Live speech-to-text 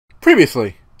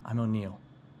Previously. I'm O'Neill.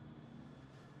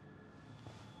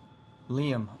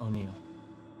 Liam O'Neill.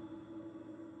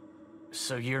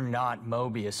 So you're not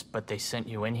Mobius, but they sent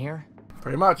you in here?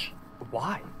 Pretty much.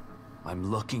 Why? I'm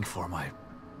looking for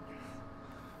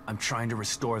I'm trying to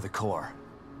restore the core.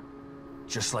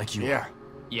 Just like you are.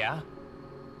 Yeah?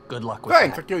 Good luck with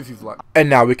Thanks, that. I give you luck. And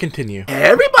now we continue. Hey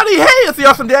everybody, hey, it's the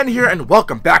Awesome Dan here, and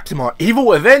welcome back to more Evil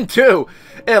Within 2.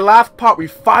 In the last part, we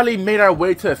finally made our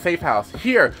way to the safe house.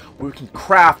 Here, we can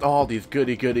craft all these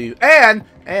goodies and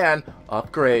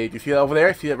upgrade. You see that over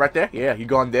there? See it right there? Yeah, you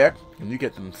go on there, and you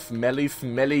get some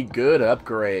smelly good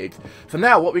upgrades. So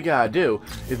now, what we gotta do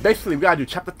is basically we gotta do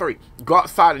chapter 3. Go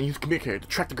outside and use communicator to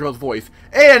track the girl's voice,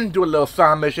 and do a little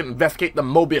side mission, investigate the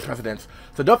Mobius residence.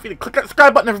 So don't forget to click that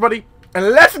subscribe button, everybody. And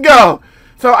let's go!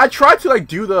 So I tried to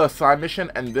do the side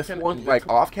mission and this one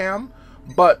off cam,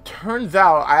 but turns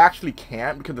out I actually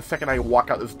can't because the second I walk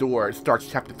out this door it starts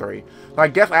chapter 3. So I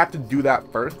guess I have to do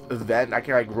that first, then I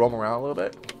can roam around a little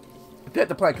bit. That's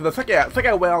the plan, because the second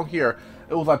I went out here,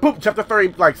 it was boop, chapter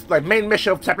 3, like main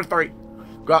mission of chapter 3.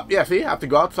 Go out, yeah, see, I have to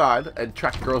go outside and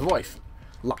track the girl's voice.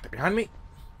 Locked it behind me.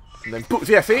 And then boop,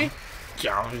 yeah, see?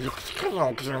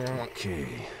 Okay.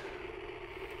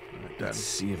 Let's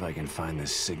see if I can find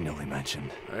this signal he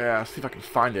mentioned. Yeah, see if I can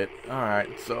find it.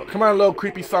 Alright, so come on, little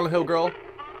creepy Silent Hill girl.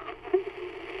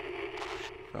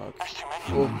 There's too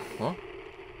many of them. Huh?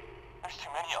 There's too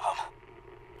many of them.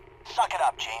 Suck it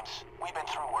up, James. We've been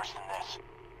through worse than this.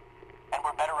 And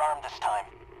we're better armed this time.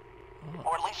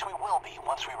 Or at least we will be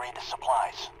once we raid the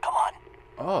supplies. Come on.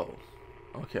 Oh,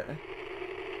 okay.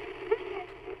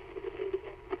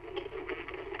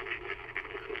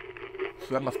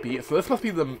 So that must be it. So this must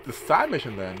be the side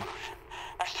mission then.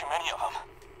 There's too many of them.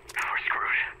 We're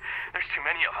screwed. There's too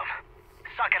many of them.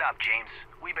 Suck it up, James.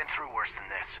 We've been through worse than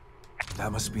this.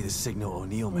 That must be the signal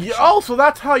O'Neill mentioned. Yeah, oh, so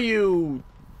that's how you...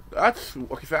 That's...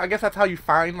 Okay, so I guess that's how you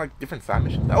find, different side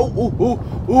missions. Oh, ooh.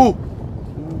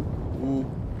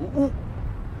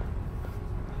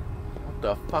 What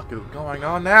the fuck is going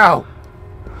on now?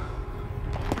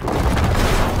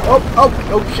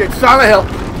 Oh, shit, Silent Hill!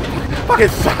 Fucking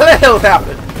Silent Hill's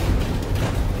happening!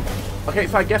 Okay,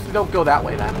 so I guess we don't go that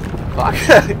way then? Fuck.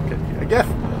 I guess...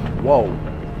 Whoa.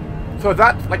 So is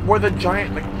that, where the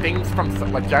giant, things from,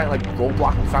 giant,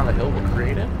 roadblock from Silent Hill were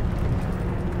created?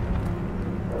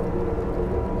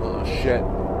 Oh, shit.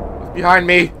 What's behind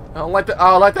me? I don't like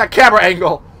that camera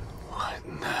angle! What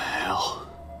in the hell?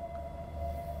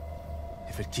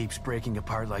 If it keeps breaking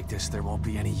apart like this, there won't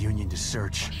be any Union to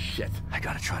search. Shit. I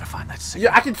gotta try to find that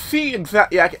signal. Yeah, I can see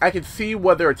I can see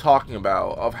what they're talking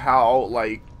about, of how,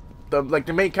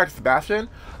 the main character Sebastian,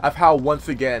 of how once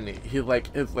again his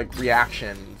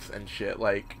reactions and shit,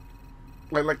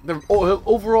 the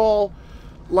overall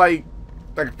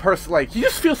person, he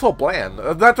just feels so bland.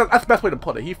 That's the best way to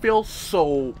put it. He feels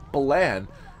so bland.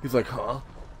 He's like, huh?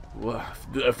 Well,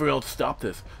 if we don't stop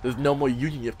this, there's no more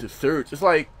Union left to search. It's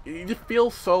he just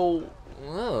feels so,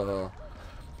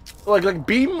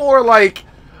 be more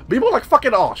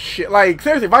fucking, oh shit.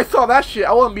 Seriously, if I saw that shit,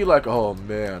 I wouldn't be like, oh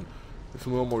man, there's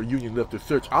no more Union left to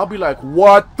search. I'll be like,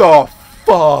 what the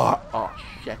fuck? Oh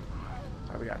shit.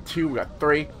 Alright, we got 2, we got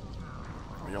 3.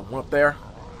 We got 1 up there.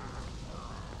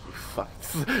 You fuck.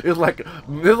 It's like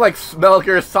Metal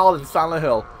Gear Solid and Silent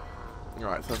Hill.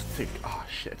 Alright, so let's see. Oh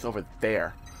shit, it's over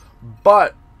there.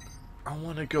 But I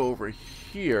want to go over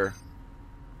here.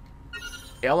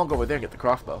 Yeah, I want to go over there and get the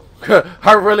crossbow.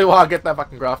 I really want to get that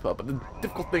fucking crossbow. But the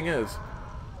difficult thing is,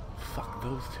 fuck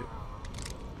those 2.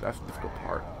 That's the difficult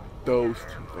part. Those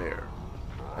 2 there,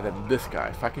 and then this guy.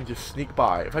 If I can just sneak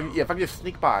by, if I can just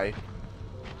sneak by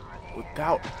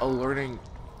without alerting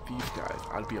these guys,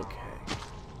 I'd be okay.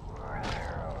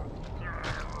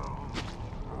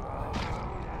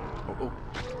 Oh.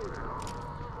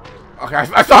 Okay,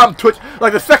 I saw him twitch.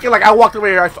 The second I walked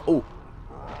away here, I saw. Oh,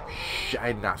 shit!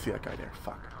 I did not see that guy there.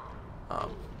 Fuck.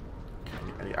 Alright,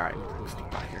 let me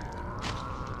sneak by here.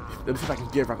 Let me see if I can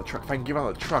get around the truck. If I can get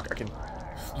around the truck, I can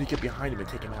sneak up behind him and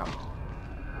take him out.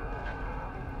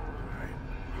 Alright.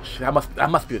 Shit, that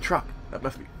must be the truck. That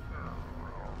must be.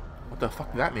 What the fuck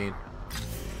does that mean?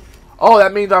 Oh,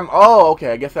 that means I'm. Oh,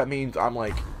 okay. I guess that means I'm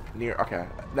near. Okay.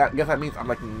 I guess that means I'm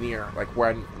near where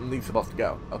I'm supposed to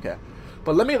go. Okay.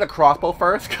 But let me get the crossbow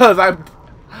first, cause I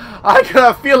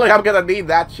got a feeling I'm gonna need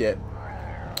that shit.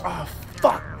 Oh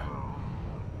fuck.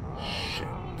 Shit.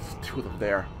 There's 2 of them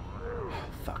there.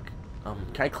 Fuck. Can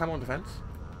I climb on the fence?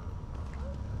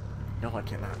 No, I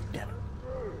cannot. Damn it.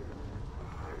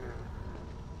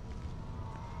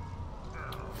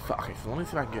 Fuck. Okay, so let me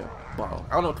see if I can get a bottle.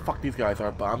 I don't know what the fuck these guys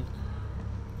are, but I'm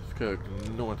just gonna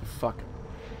ignore what the fuck.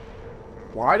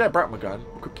 Why did I break my gun?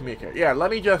 Quick communicate. Yeah,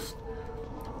 let me just...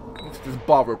 Let's this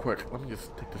ball real quick. Let me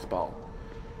just take this ball.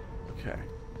 Okay.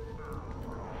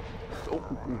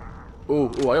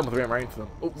 Oh, I almost ran right into them.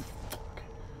 Oh.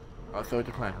 Okay. So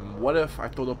the plan. What if I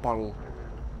throw the bottle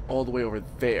all the way over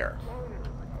there?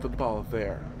 Throw the bottle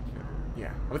there.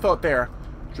 Yeah. Let me throw it there.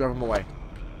 Drive them away.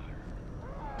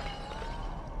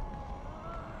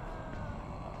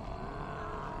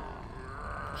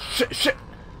 Shit!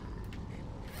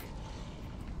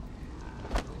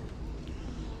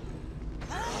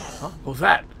 Huh? What was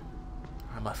that?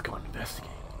 I must go investigate.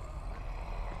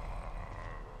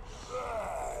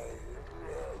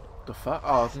 The fuck?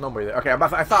 Oh, there's nobody there. Okay, I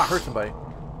thought I heard somebody.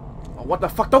 Oh, what the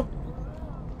fuck? Don't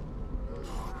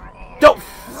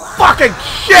fucking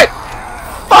shit!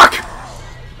 Fuck!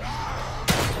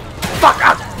 Fuck!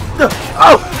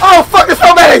 Oh, fuck! There's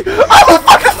so many! Oh,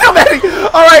 fuck! There's so many!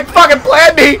 All right, fucking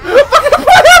plan me! Fucking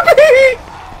plan me!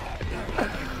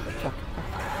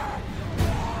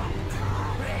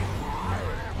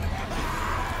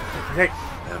 Okay.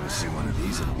 Haven't seen one of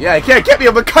these in a while. Yeah, you can't get me.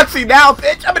 I'm in a cutscene now,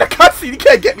 bitch. I'm in a cutscene. You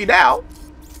can't get me now.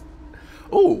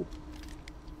 Ooh,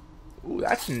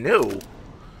 that's new.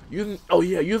 Using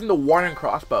the Warden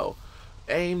Crossbow.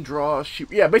 Aim, draw, shoot.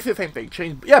 Yeah, basically the same thing.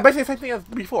 Basically the same thing as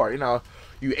before. You know,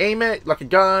 you aim it like a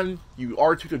gun. You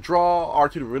R2 to draw,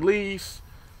 R2 to release.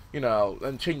 You know,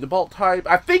 and change the bolt type.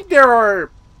 I think there are.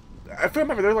 I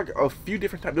remember there's like a few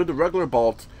different types. There's the regular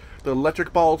bolts, the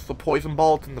electric bolts, the poison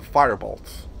bolts, and the fire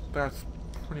bolts. That's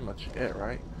pretty much it,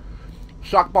 right?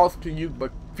 Shock bolts can use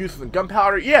like fuses and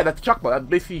gunpowder. Yeah, that's a shock bolt. That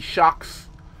basically shocks.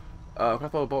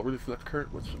 Crossbow bolt releases electric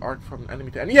current, which arc from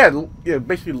enemy to enemy. Yeah,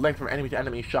 basically length from enemy to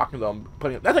enemy, shocking them.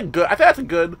 That's a good. I think that's a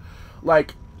good,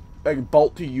 like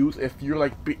bolt to use if you're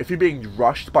if you're being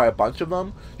rushed by a bunch of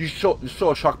them. You show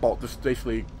a shock bolt, just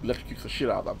basically electrocutes the shit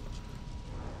out of them.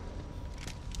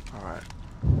 All right.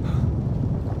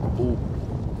 Ooh.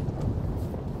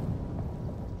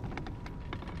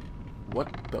 What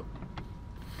the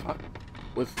fuck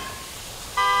was...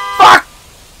 Fuck!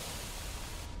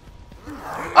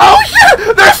 Oh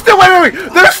shit! They're still, wait!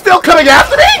 They're still coming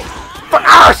after me? Fuck!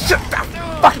 Ah, shit!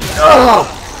 Fucking...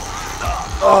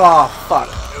 Oh, fuck.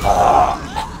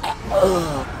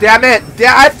 Damn it!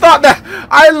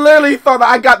 I literally thought that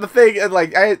I got the thing and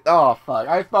oh fuck.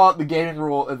 I thought the gaming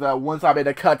rule is that once I'm in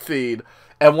a cutscene,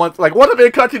 and once I'm in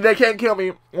a cutscene, they can't kill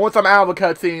me. Once I'm out of a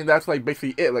cutscene, that's like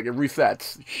basically it. Like it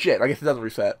resets. Shit, I guess it doesn't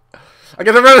reset. I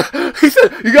guess he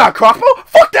said, "You got a crossbow?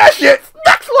 Fuck that shit!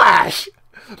 Backslash!"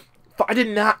 I did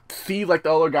not see like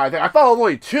the other guys. I thought it was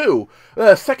only two.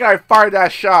 The second I fired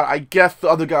that shot, I guess the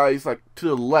other guys like to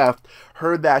the left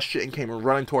heard that shit and came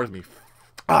running towards me.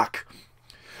 Fuck.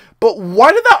 But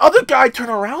why did that other guy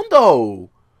turn around though?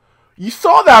 You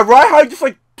saw that, right? How he just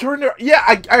like turned there. Yeah,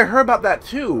 I heard about that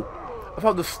too. I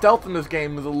thought the stealth in this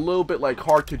game was a little bit like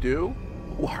hard to do.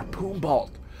 Ooh, harpoon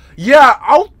bolt. Yeah,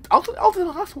 I'll do the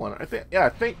last one. I think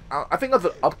that's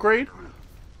an upgrade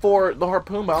for the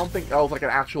harpoon, but I don't think that was like an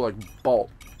actual like bolt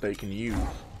that you can use.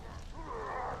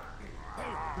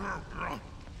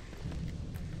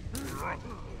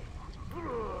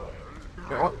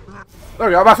 Okay, what? There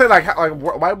we go. I'm about to say like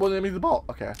why wouldn't it use the bolt?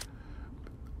 Okay.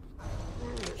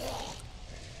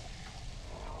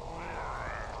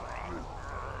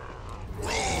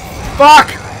 Fuck!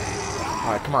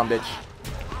 Alright, come on, bitch.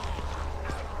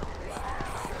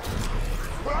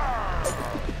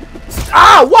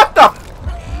 Ah, what the?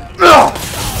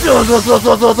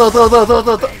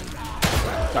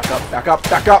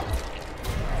 Back up.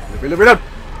 Reload.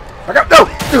 Back up, no!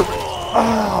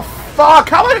 Oh, fuck!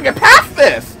 How am I gonna get past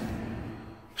this?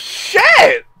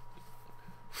 Shit!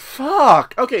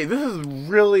 Fuck. Okay, this is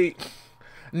really...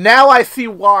 Now I see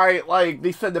why, like,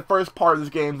 they said the first part of this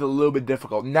game is a little bit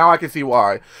difficult. Now I can see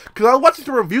why. Because I was watching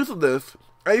some reviews of this,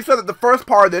 and they said that the first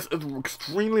part of this is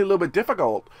extremely a little bit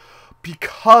difficult.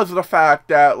 Because of the fact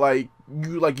that,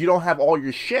 you don't have all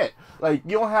your shit. You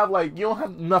don't have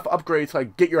enough upgrades to,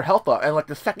 get your health up. And,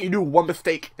 the second you do one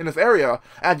mistake in this area,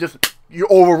 and you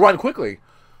overrun quickly.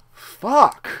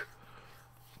 Fuck.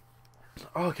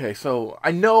 Okay, so,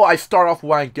 I know I start off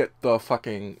when I get the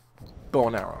fucking bow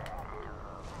and arrow.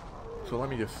 So let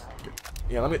me just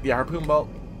get, harpoon bolt.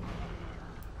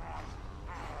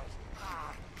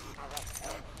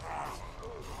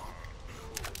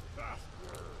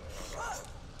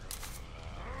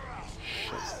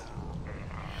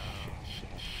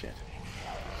 Shit.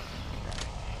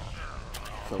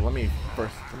 So let me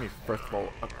first of all,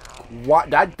 what?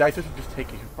 Did I just take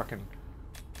a fucking?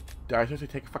 Did I just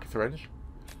take a fucking syringe?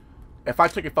 If I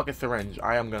take a fucking syringe,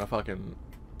 I am gonna fucking.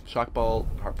 Shock bolt,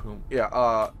 harpoon. Yeah,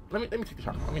 let me take the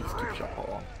shock. Let me just keep the shock bolt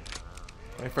on.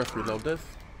 Let me first reload this.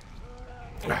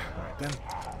 Then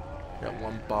got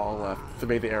one ball left.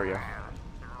 Survey the area.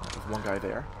 There's one guy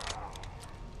there.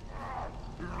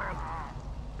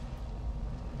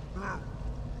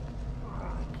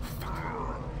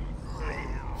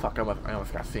 Fuck, I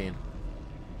almost got seen.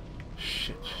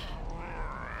 Shit.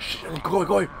 Shit. Go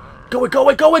away. Why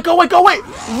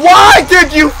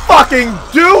did you fucking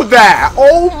do that?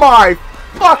 Oh my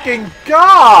fucking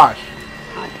gosh.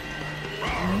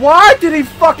 Why did he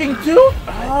fucking do?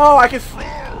 Oh, I can.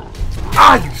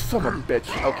 Ah, you son of a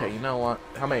bitch. Okay, you know what?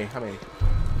 How many?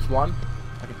 Just one?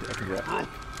 I can do that.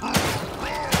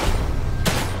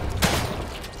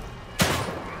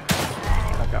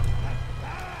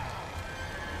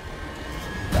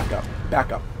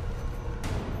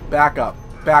 Back up.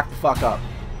 Back the fuck up.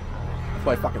 That's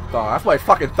what I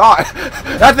fucking thought.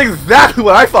 That's exactly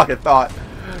what I fucking thought.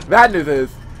 Bad news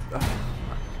is,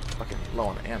 fucking low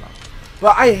on ammo.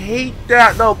 But I hate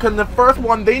that though, cause the first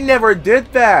one they never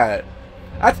did that.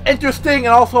 That's interesting,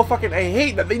 and also fucking I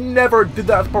hate that they never did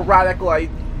that sporadic like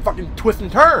fucking twist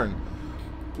and turn.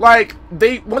 Like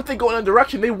once they go in a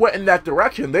direction, they went in that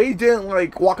direction. They didn't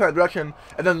like walk in that direction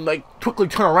and then like quickly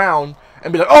turn around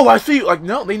and be like, oh, I see you. Like,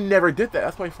 no, they never did that.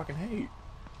 That's what I fucking hate.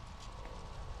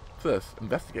 What's this?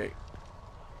 Investigate.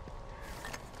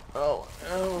 Oh,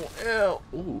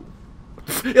 ooh.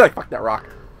 You're like, fuck that rock.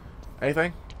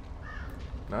 Anything?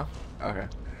 No? Okay.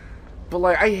 But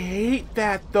like, I hate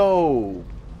that though.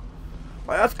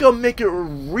 Like, that's gonna make it a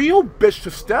real bitch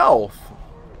to stealth.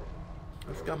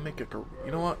 That's gonna make it,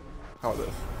 you know what? How about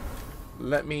this?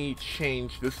 Let me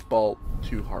change this bolt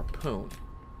to harpoon.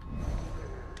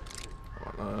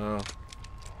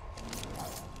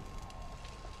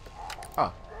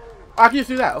 Oh, I can just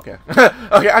do that. Okay.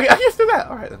 Okay, I can just do that.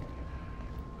 All right then.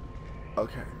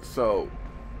 Okay, so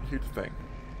here's the thing.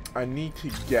 I need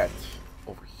to get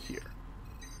over here,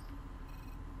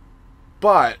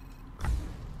 but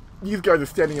these guys are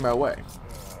standing in my way.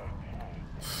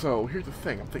 So here's the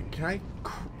thing. I'm thinking, can I?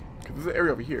 Because there's an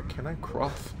area over here. Can I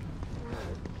cross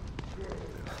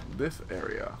this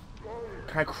area?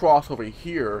 Can I cross over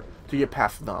here to get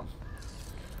past them?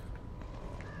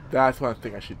 That's one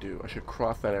thing I should do. I should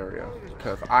cross that area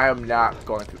because I am not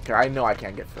going to. Cause I know I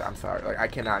can't get through. I'm sorry. Like I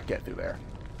cannot get through there.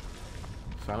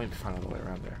 So I need to find another way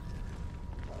around there.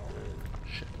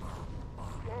 Shit.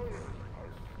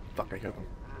 Fuck! I killed him.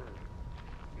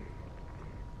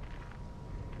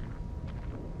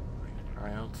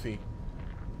 I don't see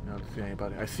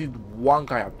anybody. I see one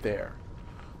guy up there,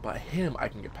 but him I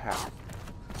can get past.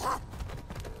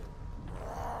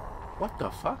 What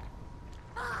the fuck?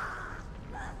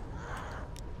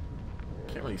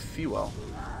 Can't really see well.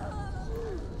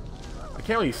 I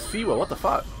can't really see well. What the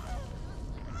fuck?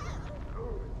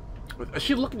 Is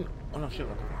she looking? Oh no, she's not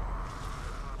looking.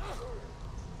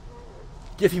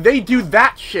 Yeah, see, they do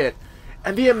that shit,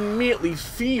 and they immediately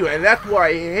see you, and that's what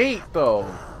I hate, though.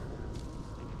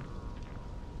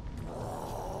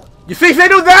 You see, they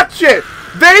do that shit!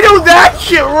 They do that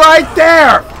shit right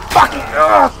there! Fucking,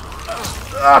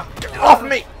 get off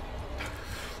me!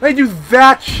 They do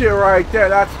that shit right there,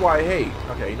 that's why I hate.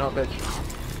 Okay, you know what, bitch?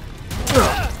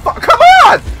 Fuck, come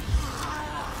on!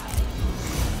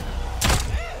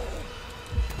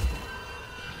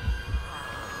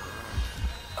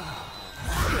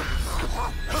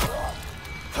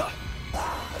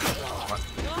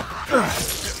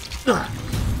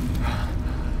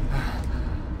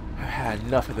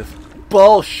 Enough of this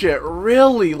bullshit,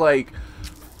 really. Like,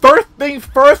 first things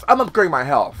first, I'm upgrading my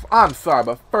health. I'm sorry,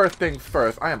 but first things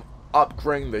first, I am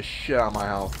upgrading the shit out of my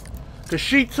health. Cause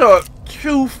she took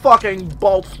 2 fucking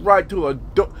bolts right to a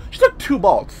door. She took 2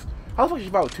 bolts. How the fuck did she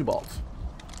survive with 2 bolts?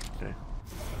 Okay.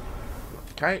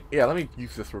 Can I? Yeah, let me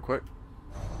use this real quick.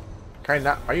 Can I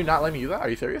not? Are you not letting me use that? Are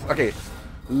you serious? Okay.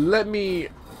 Let me.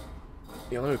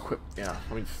 Yeah, let me equip. Yeah,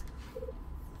 let me just.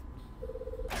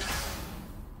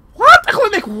 What? I can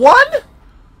only make 1?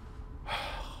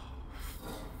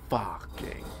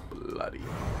 Fucking bloody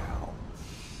hell.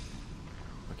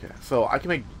 Okay, so I can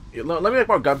make. Let me make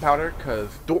more gunpowder, cause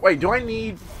wait, do I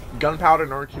need gunpowder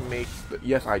in order to make?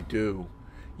 Yes, I do.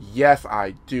 Yes,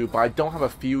 I do. But I don't have a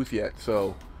fuse yet,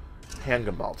 so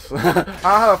handgun bolts. I don't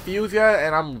have a fuse yet,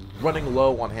 and I'm running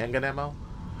low on handgun ammo.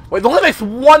 Wait, the only makes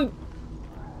 1.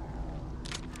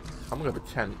 I'm gonna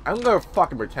pretend. I'm gonna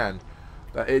fucking pretend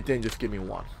that it didn't just give me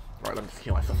 1. Alright, let me just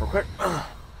heal myself real quick.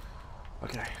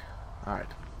 Okay. Alright.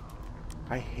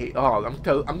 I hate. Oh,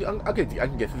 okay, I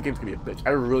can guess this game's gonna be a bitch.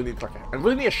 I really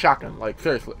need a shotgun. Like,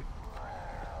 seriously.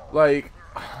 Like,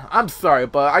 I'm sorry,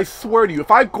 but I swear to you,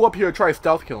 if I go up here and try to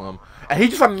stealth kill him, and he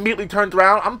just immediately turns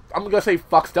around, I'm gonna say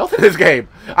fuck stealth in this game.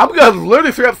 I'm gonna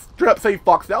literally straight up say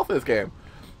fuck stealth in this game.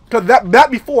 Because that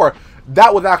before,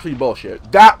 that was actually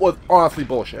bullshit. That was honestly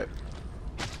bullshit.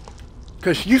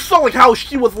 Because you saw like how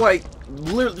she was like,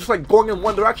 literally just like going in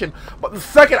one direction, but the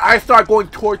second I started going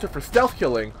towards her for stealth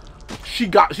killing, she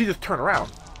just turned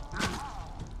around.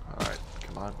 Alright,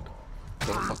 come on.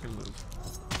 Don't fucking move.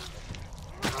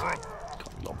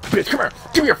 Little bitch, come here!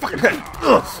 Give me your fucking head!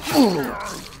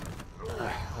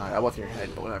 Alright, that wasn't your head,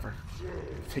 but whatever.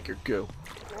 Take your goo.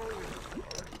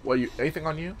 What, anything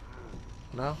on you?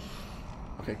 No?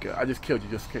 Okay, good. I just killed you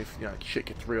just in case, you know, shit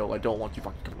gets real. I don't want you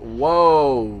fucking...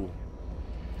 Whoa!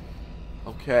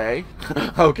 Okay.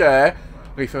 Okay.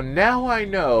 Okay, so now I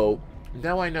know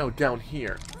down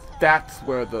here. That's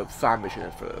where the side mission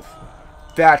is for this.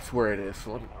 That's where it is.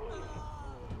 So let me...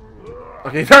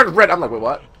 Okay, it turned red. I'm like, wait,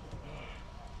 what?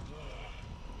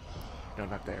 No,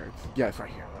 not there. Yeah, it's right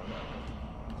here.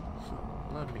 So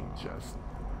let me just...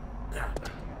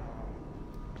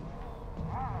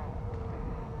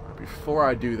 Before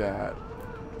I do that,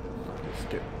 let's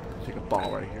take a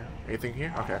ball right here. Anything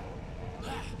here? Okay.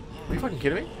 Are you fucking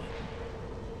kidding me?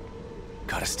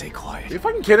 Gotta stay quiet. Are you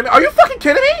fucking kidding me? Are you fucking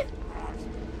kidding me?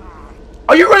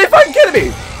 Are you really fucking kidding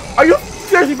me? Are you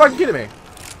seriously fucking kidding me?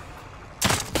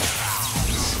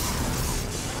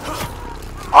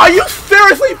 Are you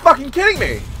seriously fucking kidding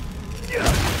me?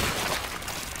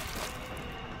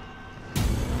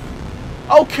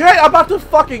 Okay, I'm about to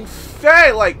fucking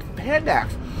say, like,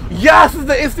 Pandax. Yes, this is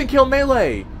the instant kill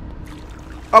melee.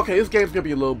 Okay, this game's gonna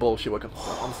be a little bullshit.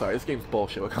 I'm sorry, this game's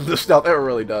bullshit when it comes to stealth. It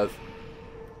really does.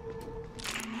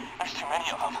 There's too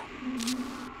many of them.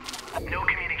 No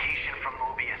communication from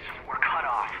Mobius. We're cut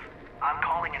off. I'm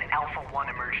calling an Alpha 1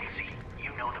 emergency.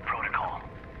 You know the protocol.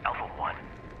 Alpha 1?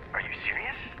 Are you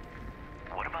serious?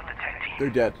 What about the tech team? They're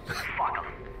dead. Fuck them.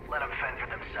 Let them fend for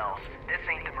themselves. This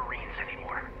ain't the Marines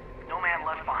anymore. No man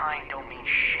left behind don't mean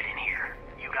shit in here.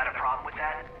 You got a problem with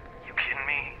that? You kidding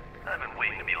me? I've been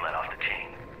waiting to be let off the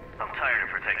chain. I'm tired of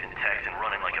protecting techs and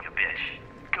running like a bitch.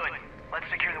 Good. Let's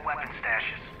secure the weapon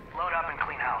stashes. Load up and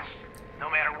clean house. No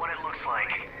matter what it looks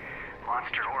like,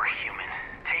 monster or human,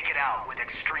 take it out with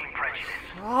extreme prejudice.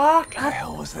 What the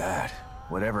hell was that?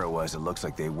 Whatever it was, it looks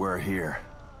like they were here.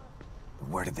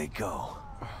 Where did they go?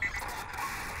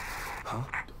 Huh?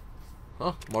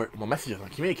 Huh? More messages on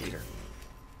communicator.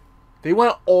 They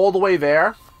went all the way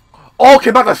there? Oh,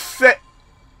 okay, about to sit.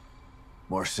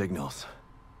 More signals.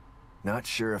 Not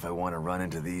sure if I want to run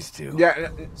into these two. Yeah.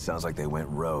 Sounds like they went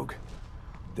rogue.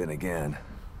 Then again,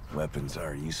 weapons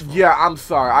are useful. Yeah, I'm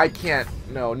sorry. I can't.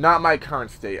 No, not my current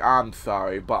state. I'm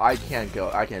sorry, but I can't go.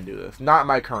 I can't do this. Not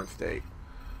my current state.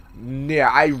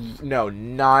 Yeah, no,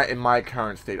 not in my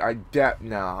current state.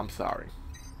 No, I'm sorry.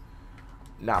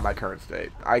 Not my current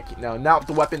state. No, not with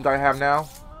the weapons I have now.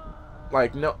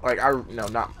 Like, no, no.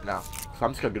 So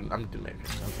I'm just gonna I'm doing main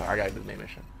mission. I'm sorry, I gotta do the main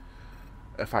mission.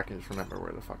 If I can just remember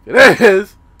where the fuck it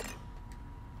is.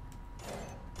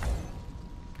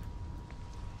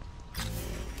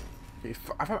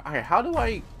 Okay, how do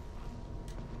I...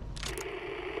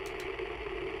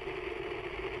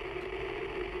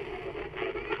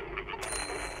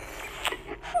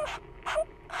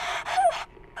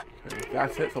 Okay,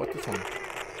 that's it, so what's this one?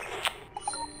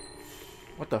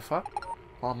 What the fuck?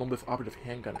 Mobius operative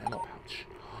handgun ammo pouch.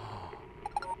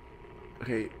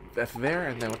 Okay, that's there,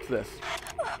 and then what's this?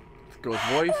 This girl's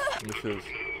voice, and this is...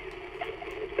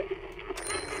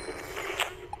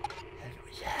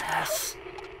 Yes!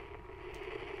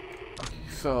 Okay,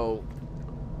 so...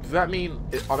 Does that mean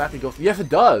it automatically goes... Yes, it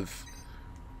does!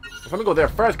 So I'm gonna go there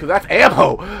first, because that's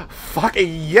ammo!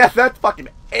 Fucking yes, that's fucking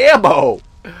ammo!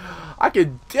 I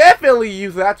could definitely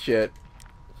use that shit.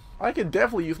 I could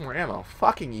definitely use more ammo.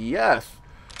 Fucking yes!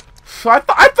 So I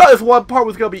thought this one part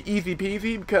was gonna be easy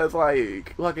peasy because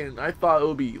like fucking I thought it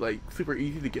would be like super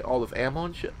easy to get all this ammo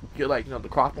and shit, get like the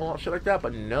crossbow and shit like that.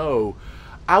 But no,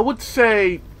 I would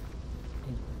say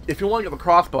if you want to get the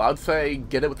crossbow, I would say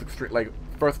get it with extreme, like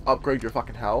first upgrade your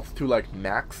fucking health to like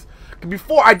max. Cause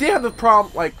before I did have this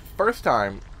problem like first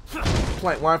time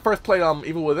when I first played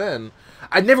Evil Within,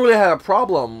 I never really had a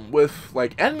problem with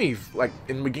like enemies like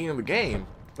in the beginning of the game.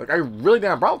 Like I really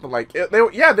didn't have a problem with them. Like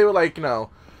they were like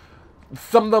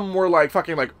some of them were like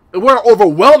fucking like it weren't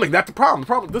overwhelming. That's the problem. The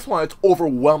problem with this one, it's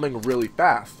overwhelming really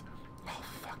fast. Oh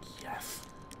fuck yes.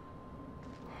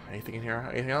 Anything in here?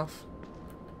 Anything else?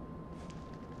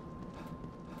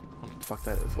 What the fuck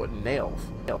that is? What nails?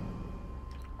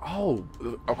 Oh,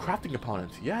 crafting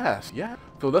components. Yes, yeah.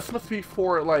 So this must be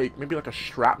for like maybe like a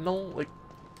shrapnel like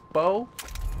bow,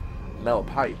 metal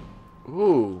pipe.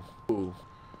 Ooh. Ooh.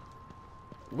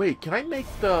 Wait, can I make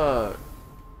the...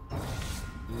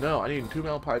 No, I need 2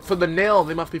 metal pipes. So the nails,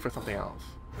 they must be for something else.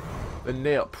 The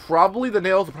nail. Probably the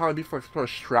nails will probably be for a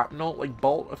shrapnel, like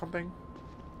bolt or something.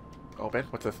 Open.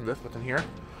 What's this and this? What's in here?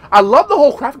 I love the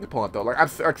whole crafting component though. Like, I'm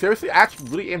seriously, I actually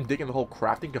really am digging the whole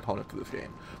crafting component to this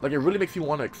game. Like, it really makes you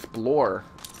want to explore.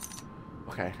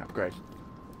 Okay, upgrade.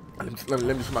 Let me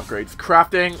do some upgrades.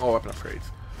 Crafting or weapon upgrades.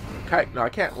 Okay, no, I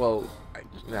can't. Well,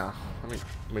 no. Let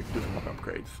me do some weapon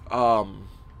upgrades.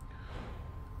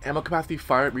 Ammo capacity,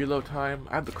 fire, reload time.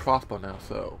 I have the crossbow now,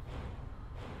 so.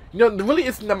 You know, there really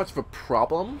isn't that much of a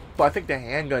problem, but I think the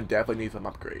handgun definitely needs some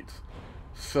upgrades.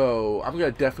 So, I'm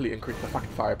gonna definitely increase the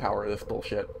fucking firepower of this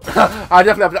bullshit. I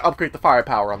definitely have to upgrade the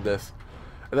firepower on this.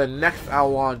 And then next, I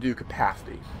want to do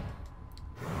capacity.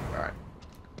 Alright.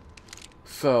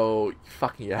 So,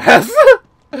 fuck yes.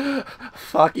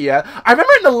 Fuck yeah. I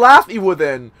remember in the last Evil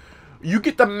Within, you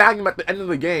get the Magnum at the end of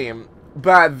the game,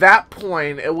 but at that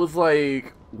point, it was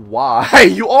like,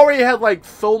 why? You already had like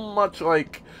so much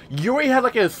like, you already had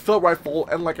like an assault rifle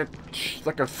and like a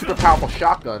super powerful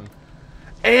shotgun.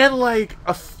 And like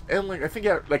I think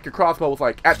like your crossbow was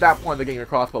like, at that point in the game your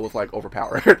crossbow was like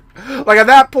overpowered. Like at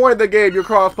that point in the game your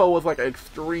crossbow was like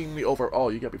extremely oh,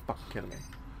 you gotta be fucking kidding me.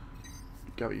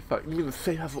 You gotta be fucking, you mean the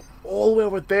safe house all the way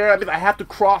over there? I mean I have to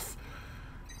cross.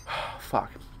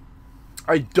 Fuck.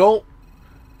 I don't.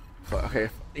 Okay,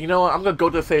 you know what? I'm gonna go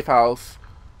to the safe house.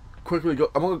 Quickly go.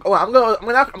 I'm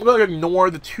gonna ignore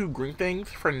the 2 green things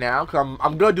for now, cause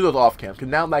I'm gonna do those off cam. Cause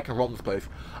now that I can roam this place,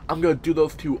 I'm gonna do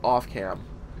those 2 off cam.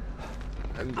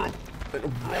 And fuck.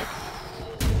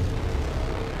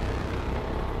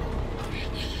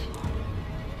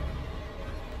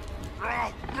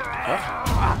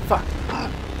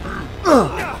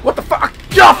 What the fuck?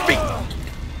 Get off me!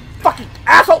 Fucking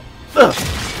asshole! Ugh.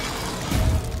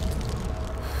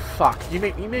 Fuck, you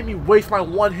made me waste my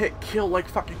 1-hit kill like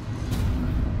fucking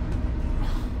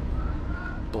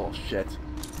bullshit.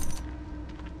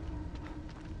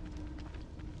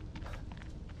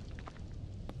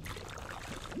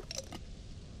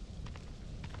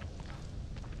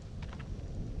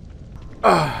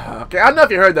 Okay, I don't know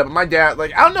if you heard that, but my dad,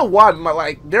 like, I don't know why,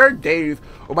 but there are days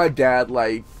where my dad,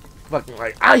 like, fucking,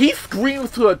 like, he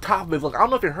screams to the top of his lungs. I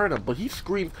don't know if you heard him, but he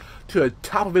screams to the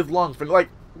top of his lungs for, like,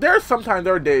 there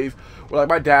are days where, like,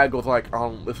 my dad goes, like,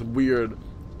 on this weird,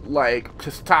 like,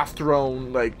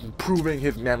 testosterone, like, proving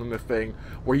his manliness thing,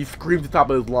 where he screams at the top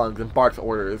of his lungs and barks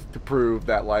orders to prove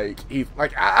that, like, he's,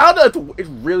 like, I don't know, it's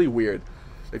really weird.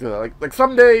 Like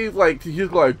some days, like, he's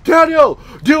like, Daniel,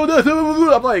 do this,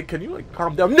 I'm like, can you, like,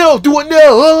 calm down? No, do it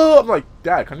now! I'm like,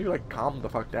 Dad, can you, like, calm the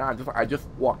fuck down? I just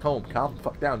walked home, calm the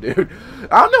fuck down, dude.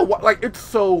 I don't know what, like, it's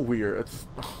so weird. It's,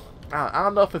 I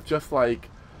don't know if it's just, like,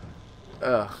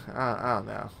 I don't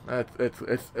know.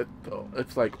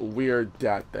 It's like a weird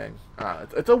dad thing.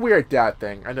 It's a weird dad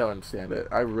thing. I don't understand it.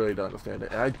 I really don't understand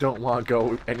it. And I don't want to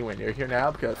go anywhere near here now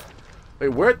because, wait,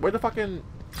 where the fucking,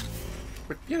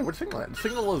 yeah, where's the signal at? The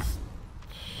signal is,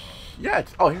 yeah,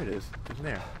 it's, oh, here it is. It's in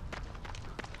there.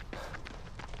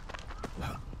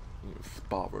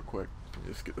 Spot real quick.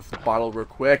 Just get this bottle real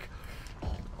quick.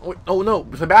 Oh, wait, oh no,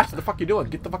 Sebastian, the fuck you doing?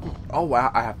 Get the fucking, oh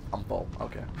wow, I'm full.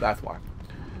 Okay, that's why.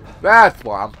 That's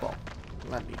why I'm full.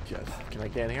 Let me just, can I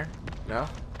get in here? No?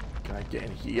 Can I get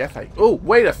in here? Yes, oh,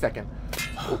 wait a second.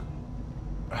 Oh.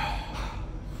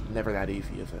 Never that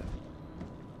easy, is it?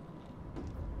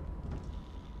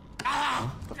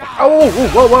 Oh,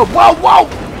 whoa, whoa, whoa, whoa!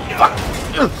 Fuck!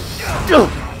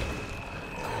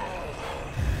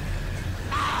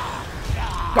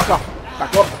 Back up!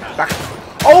 Back up! Back!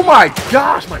 Oh my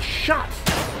gosh, my shots!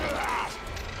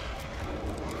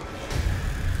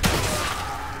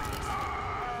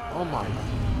 Oh my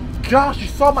gosh, you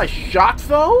saw my shots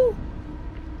though?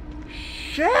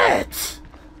 Shit!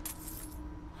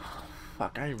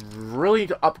 Fuck, I really need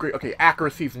to upgrade. Okay,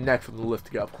 accuracy's next on the list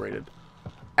to get upgraded.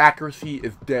 Accuracy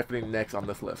is definitely next on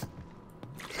this list.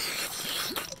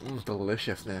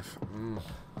 Deliciousness.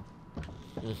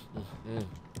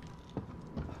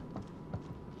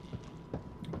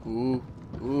 Ooh,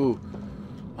 ooh.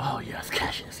 Oh yes,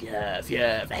 Cassius, yes,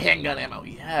 yes. Handgun ammo,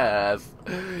 yes.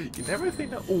 You never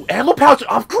think that. Ooh, ammo pouch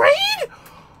upgrade?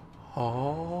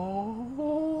 Oh,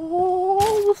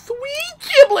 sweet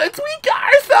giblets, we got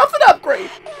ourselves an upgrade.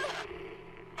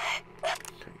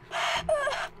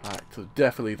 Alright, so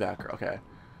definitely that girl. Okay.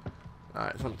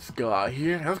 Alright, so let's go out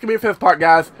here. That's gonna be the 5th part,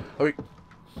 guys. Oh,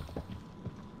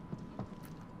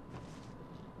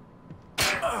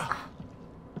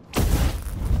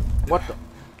 what the?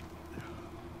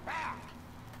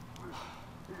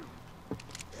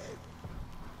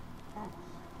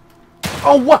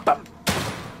 Oh, what the?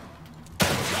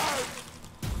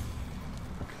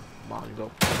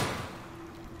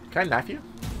 Can I knife you?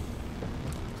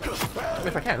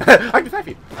 If I can. I can knife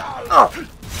you.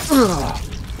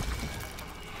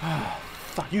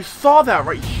 Fuck, you saw that,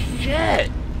 right?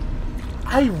 Shit!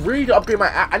 I really need to upgrade my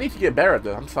I need to get better at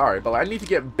this. I'm sorry, but I need to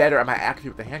get better at my accuracy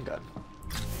with the handgun.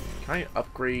 Can I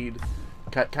upgrade?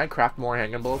 Can I craft more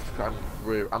handgun bullets?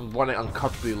 I'm running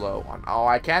uncomfortably low on. Oh,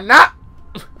 I cannot!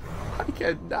 I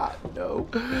cannot, no.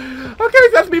 Okay,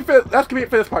 that's gonna be it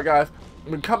for this part, guys.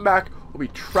 When we come back, we'll be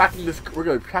tracking this. We're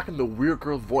gonna be tracking the weird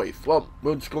girl's voice. Well,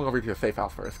 we're just going over to the safe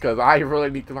house first, because I really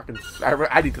need to fucking.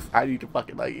 I need to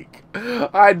fucking like.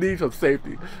 I need some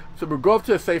safety. So we'll go up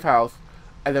to the safe house,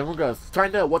 and then we're gonna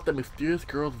find out what the mysterious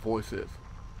girl's voice is.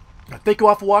 Now, thank you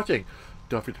all for watching.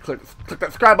 Don't forget to click that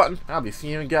subscribe button. I'll be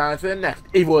seeing you guys in the next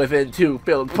Evil Within 2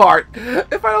 filled part.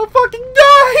 If I don't fucking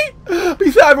die!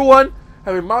 Peace out, everyone.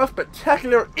 Have a most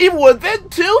spectacular Evil Within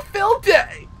 2 filled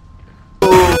day.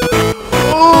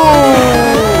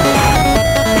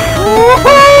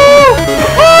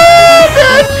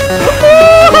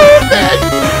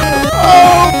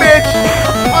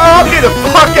 I'm getting the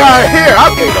fuck out of here!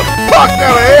 I'm getting the fuck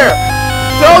out of here!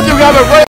 Told you we got a